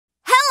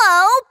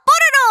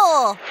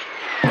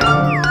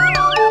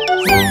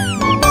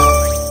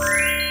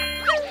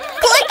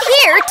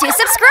to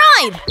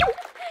subscribe!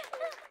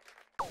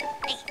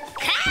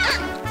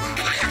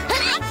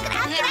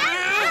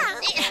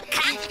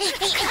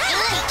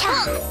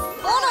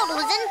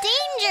 Pororo's in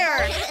danger!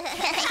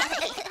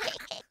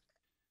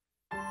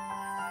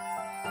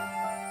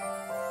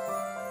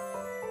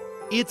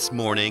 It's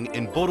morning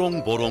in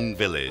Borong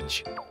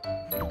village.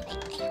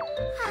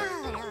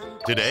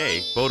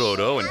 Today,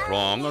 Pororo and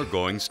Crong are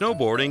going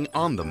snowboarding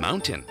on the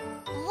mountain.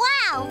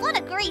 Wow, what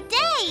a great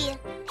day!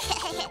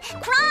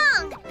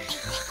 Crong!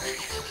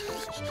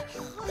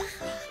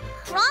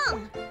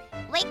 Crong!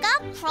 Wake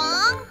up,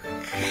 Crong!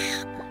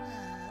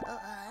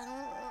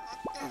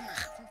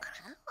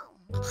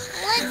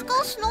 Let's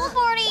go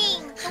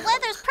snowboarding! The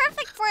weather's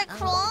perfect for it,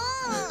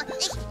 Crong!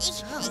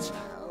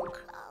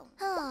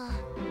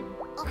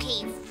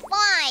 Okay,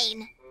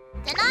 fine.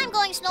 Then I'm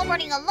going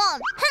snowboarding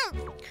alone.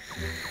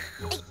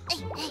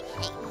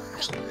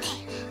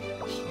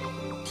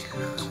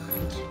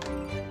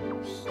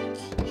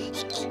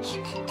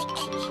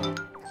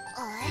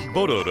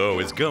 Pororo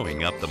is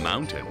going up the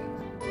mountain.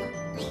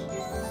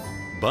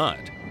 But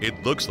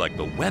it looks like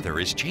the weather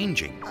is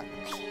changing.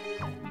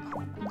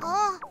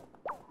 Oh,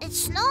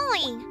 it's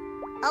snowing.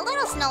 A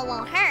little snow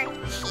won't hurt.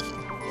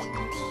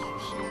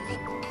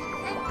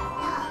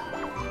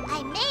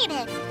 I made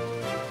it.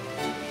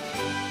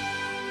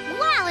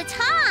 Wow, it's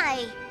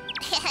high.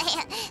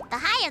 The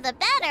higher the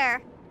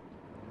better.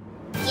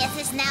 Guess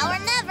it's now or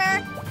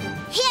never.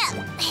 Yeah.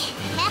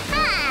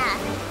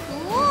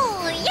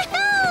 Ooh, yahoo!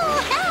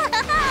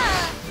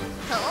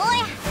 Oh,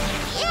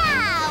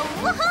 yeah!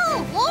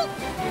 Woohoo! Whoop.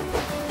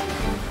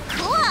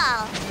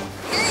 Cool.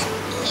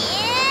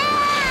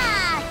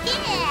 Yeah!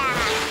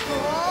 Yeah!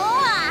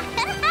 Oh,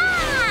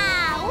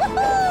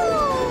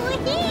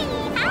 woohoo!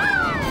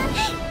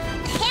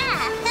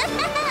 Yeah!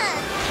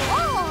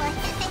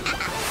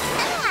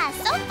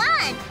 So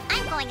fun!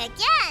 I'm going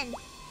again.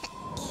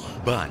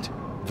 But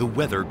the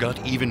weather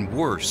got even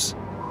worse.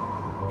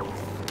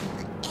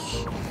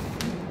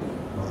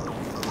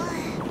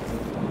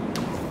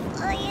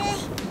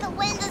 The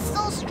wind is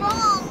so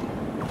strong.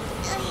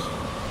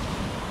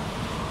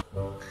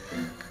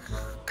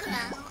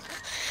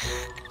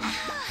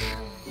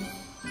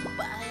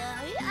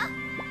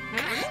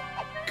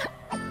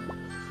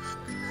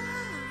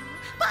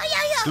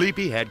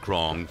 Sleepyhead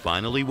Crong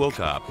finally woke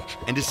up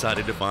and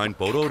decided to find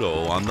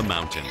Pororo on the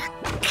mountain.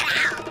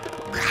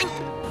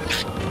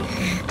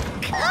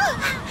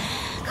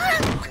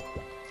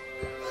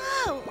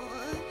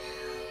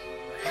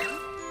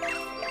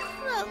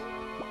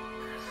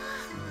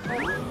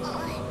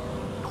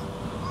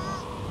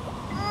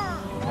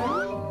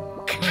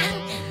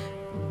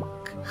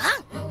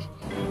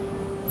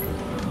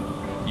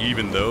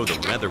 Even though the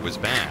weather was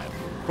bad,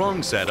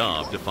 Crong set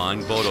off to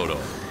find Pororo.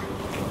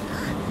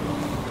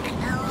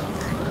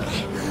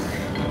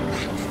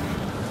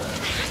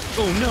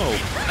 Oh no,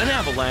 an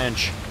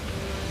avalanche!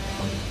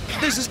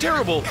 This is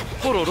terrible!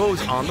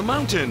 Pororo's on the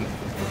mountain!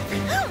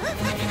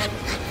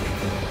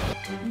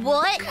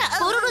 What?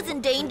 Pororo's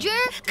in danger?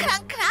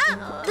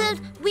 Then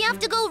we have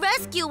to go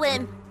rescue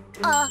him.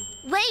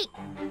 Wait.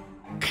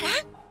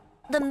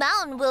 The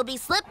mountain will be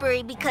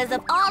slippery because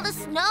of all the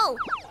snow.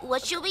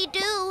 What should we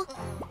do?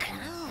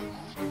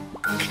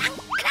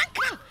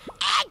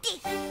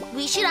 Eddy!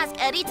 We should ask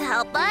Eddy to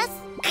help us.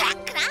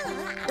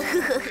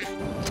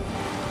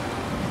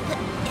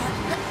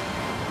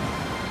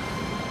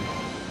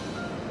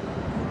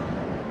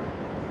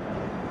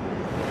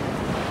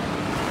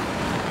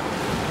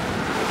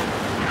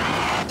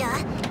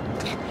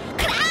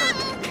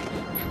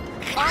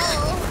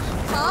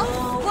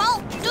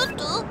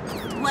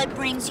 What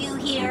brings you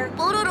here?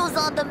 Pororo's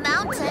on the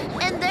mountain,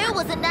 and there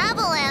was an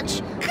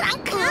avalanche.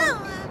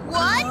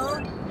 What?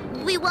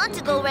 We want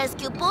to go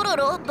rescue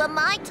Pororo, but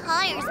my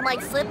tires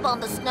might slip on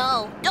the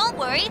snow. Don't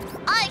worry,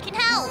 I can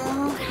help.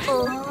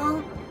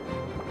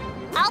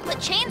 I'll put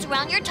chains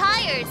around your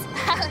tires.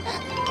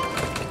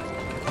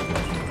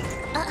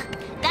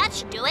 That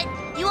should do it.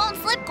 You won't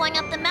slip going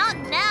up the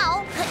mountain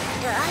now.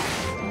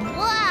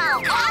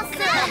 Wow,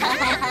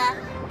 awesome!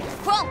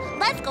 Crong,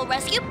 let's go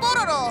rescue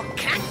Pororo.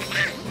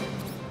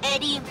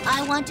 Eddy,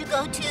 I want to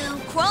go too.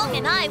 Crong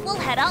and I will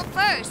head out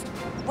first.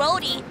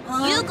 Rhodey,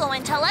 you go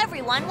and tell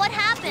everyone what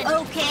happened.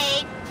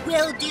 Okay,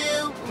 will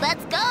do.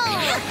 Let's go.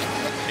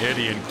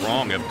 Eddy and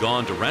Crong have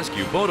gone to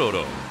rescue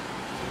Pororo.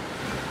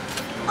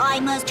 I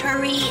must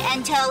hurry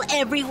and tell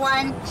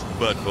everyone.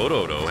 But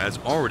Pororo has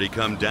already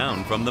come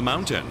down from the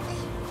mountain.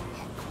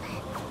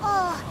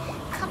 Oh,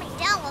 coming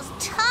down was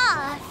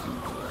tough.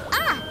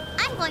 I'm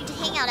going to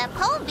hang out at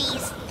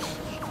Poby's.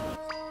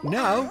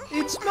 Now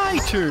it's my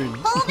turn.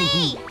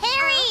 Poby!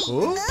 Harry!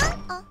 Oh?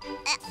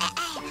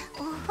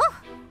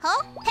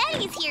 Oh,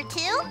 Patty's here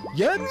too.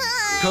 Yep.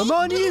 Come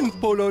on in,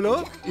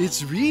 Pororo.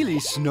 It's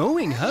really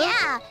snowing, huh?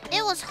 Yeah,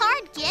 it was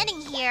hard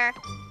getting here.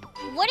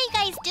 What are you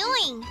guys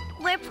doing?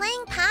 We're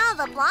playing Power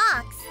the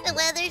Blocks. The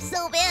weather's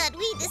so bad,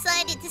 we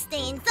decided to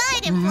stay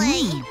inside and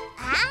play.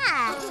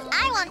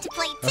 I want to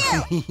play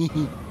too.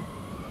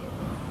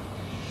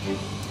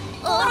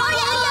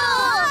 Pororo!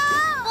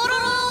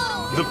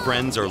 The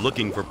friends are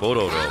looking for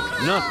Pororo,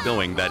 not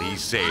knowing that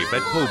he's safe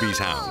at Poby's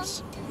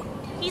house.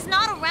 He's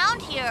not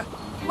around here.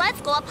 Let's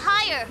go up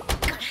higher.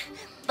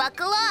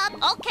 Buckle up.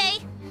 Okay.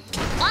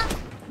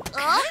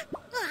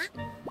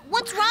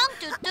 What's wrong,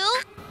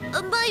 Tu-tu?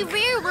 My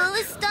rear wheel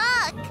is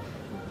stuck.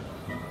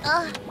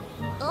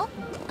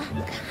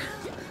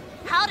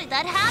 How did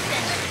that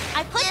happen?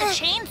 I put the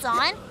chains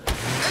on.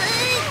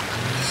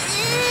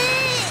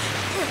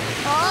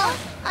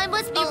 I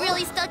must be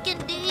really stuck in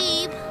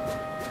deep.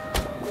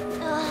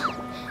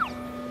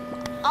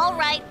 All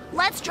right,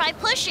 let's try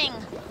pushing.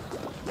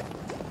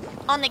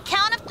 On the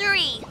count of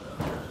 3.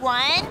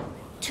 1,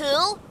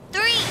 2,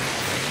 3.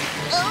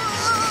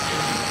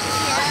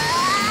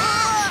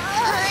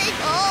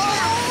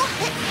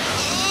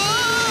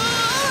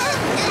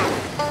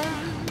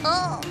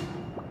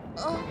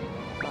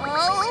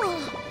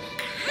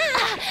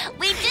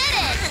 We did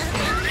it!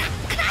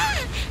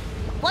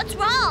 What's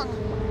wrong?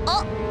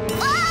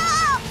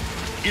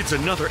 It's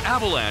another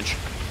avalanche.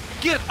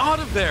 Get out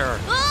of there!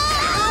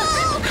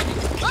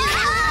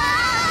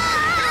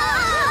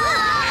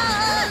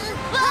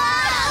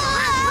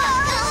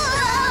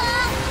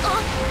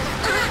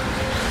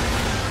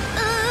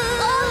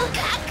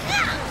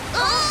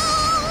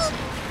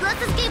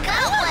 Let's escape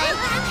that way.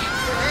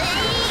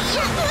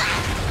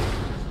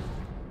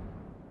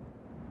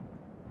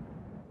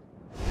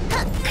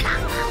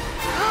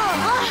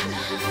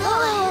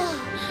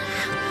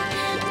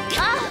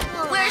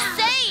 We're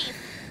safe.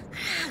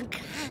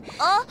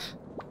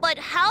 But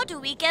how do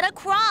we get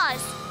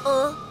across?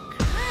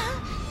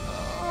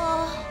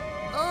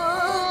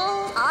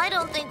 I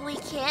don't think we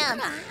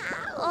can.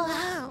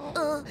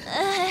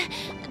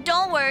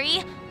 Don't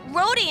worry.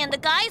 Rhodey and the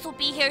guys will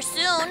be here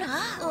soon.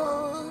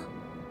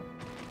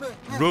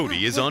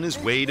 Rhodey is on his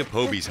way to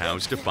Poby's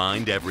house to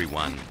find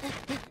everyone.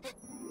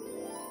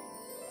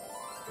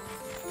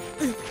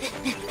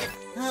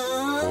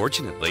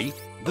 Fortunately,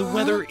 the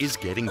weather is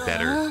getting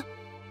better.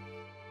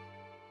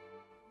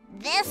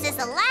 This is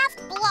the last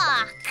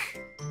block.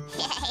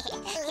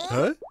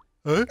 Huh?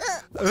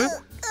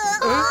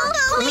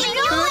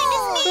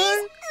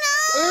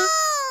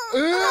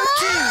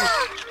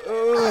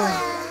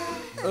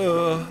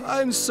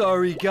 I'm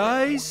sorry,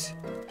 guys.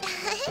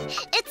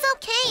 It's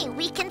okay.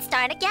 We can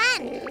start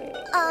again.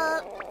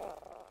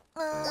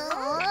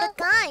 But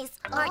guys,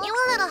 aren't you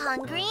a little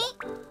hungry?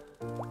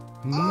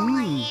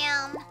 I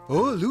am.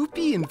 Oh,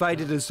 Loopy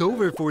invited us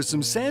over for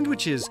some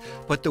sandwiches,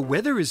 but the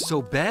weather is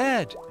so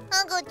bad.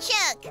 I'll go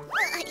check.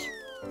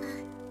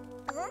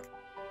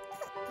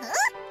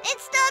 It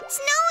stopped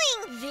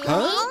snowing. Really?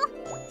 Huh?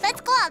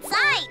 Let's go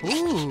outside.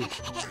 Ooh.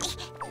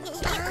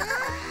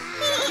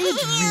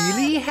 It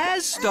really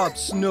has stopped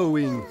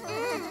snowing.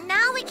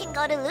 Now we can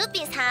go to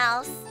Loopy's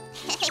house.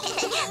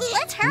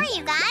 Let's hurry,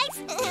 you guys.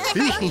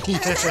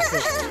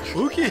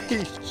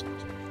 Okay.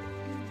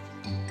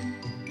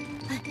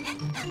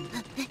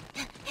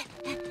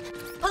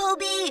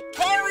 Poby,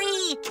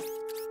 hurry!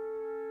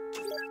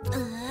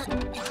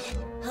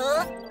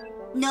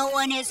 No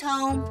one is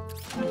home.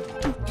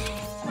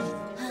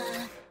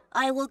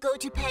 I will go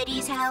to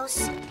Petty's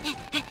house.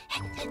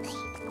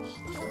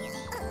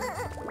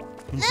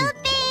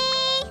 Loopy!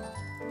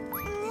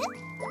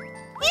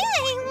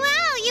 Hey,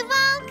 wow, you've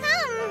all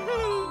come.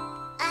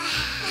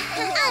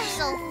 I'm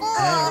so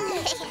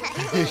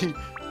full.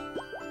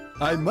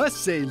 I must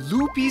say,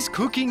 Loopy's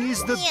cooking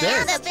is the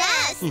Yeah, best. the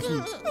best.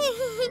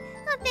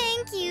 Oh,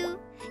 thank you.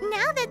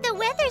 Now that the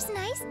weather's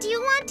nice, do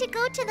you want to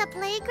go to the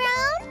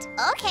playground?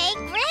 Okay,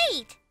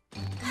 great.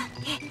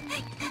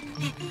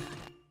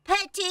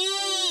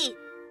 Petty!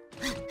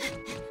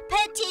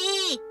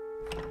 Petty!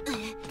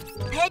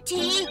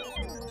 Petty!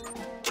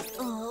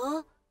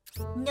 Oh,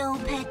 no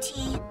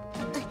Petty.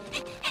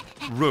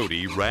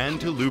 Rhodey ran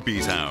to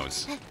Loopy's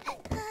house.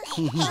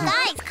 Hey,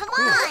 guys, come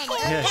on.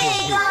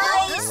 Hey,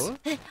 guys! Oh?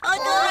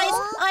 Guys,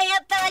 I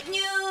have bad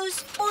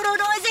news!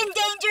 Pororo is in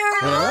danger!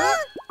 Huh?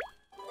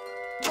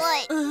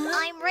 But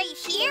I'm right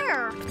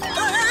here.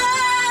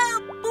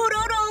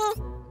 Pororo!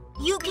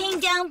 You came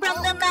down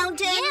from the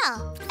mountain?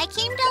 Yeah, I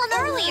came down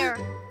earlier.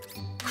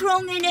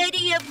 Crong and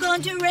Eddy have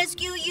gone to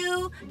rescue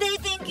you. They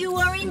think you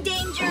are in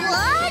danger.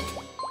 What?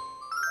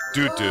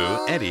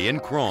 Tu-tu, Eddy,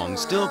 and Crong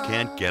still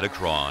can't get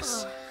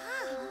across.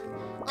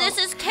 This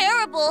is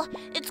terrible.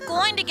 It's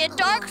going to get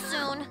dark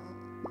soon.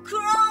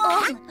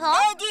 Crong!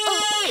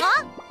 Eddy!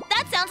 Huh?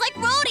 That sounds like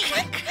Rhodey.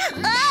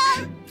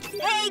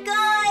 Hey,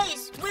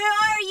 guys! Where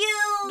are you?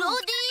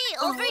 Rhodey,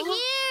 over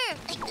here.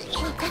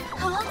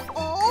 Huh?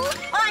 Oh,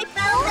 I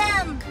found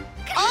them!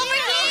 Over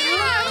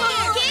here.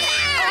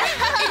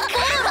 It's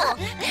Pororo.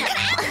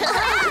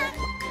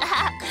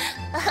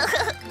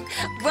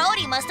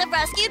 Rhodey must have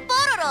rescued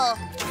Pororo.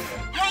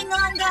 Hang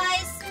on,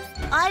 guys.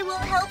 I will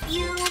help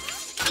you.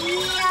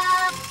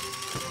 Yep.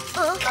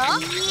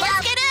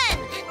 Let's get in.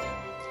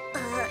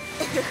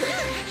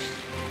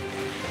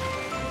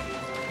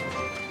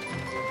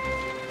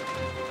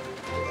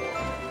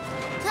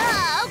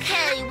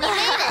 Okay, we made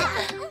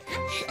it.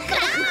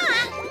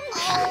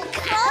 Oh,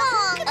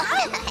 Crong.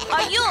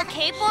 Are you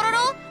okay, okay,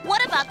 Pororo?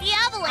 What about the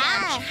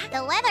avalanche?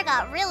 The weather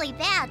got really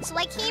bad, so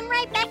I came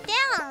right back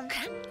down.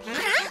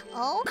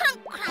 Oh?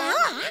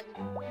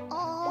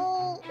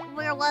 Oh,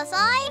 where was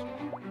I?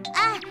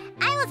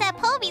 I was at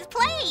Poby's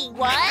playing.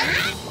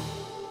 What?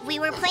 We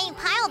were playing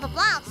Pile the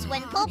Blocks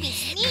when Poby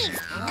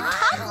sneezed and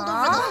toppled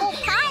over the whole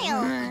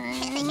pile.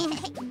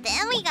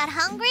 Then we got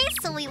hungry,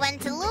 so we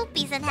went to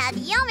Loopy's and had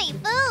yummy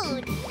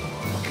food.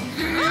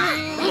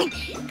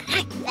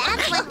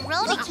 That's when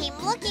Rody came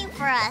looking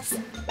for us.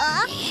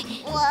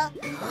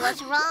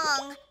 What's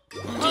wrong?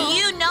 Do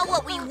you know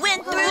what we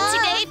went through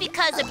today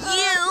because of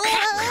you?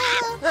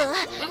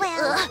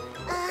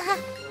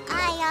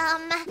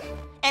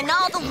 And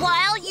all the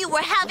while you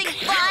were having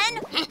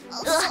fun?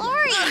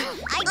 Sorry,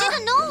 I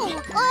didn't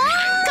know.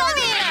 Come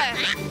here!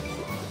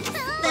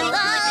 Thank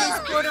goodness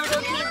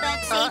Pororo came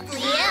back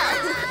safely.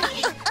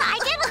 I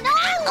didn't know.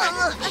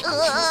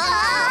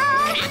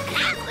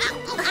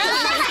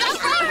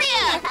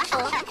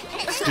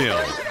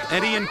 Still,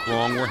 Eddy and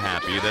Crong were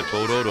happy that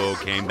Pororo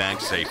came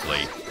back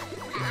safely.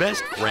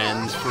 Best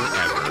friends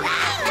forever.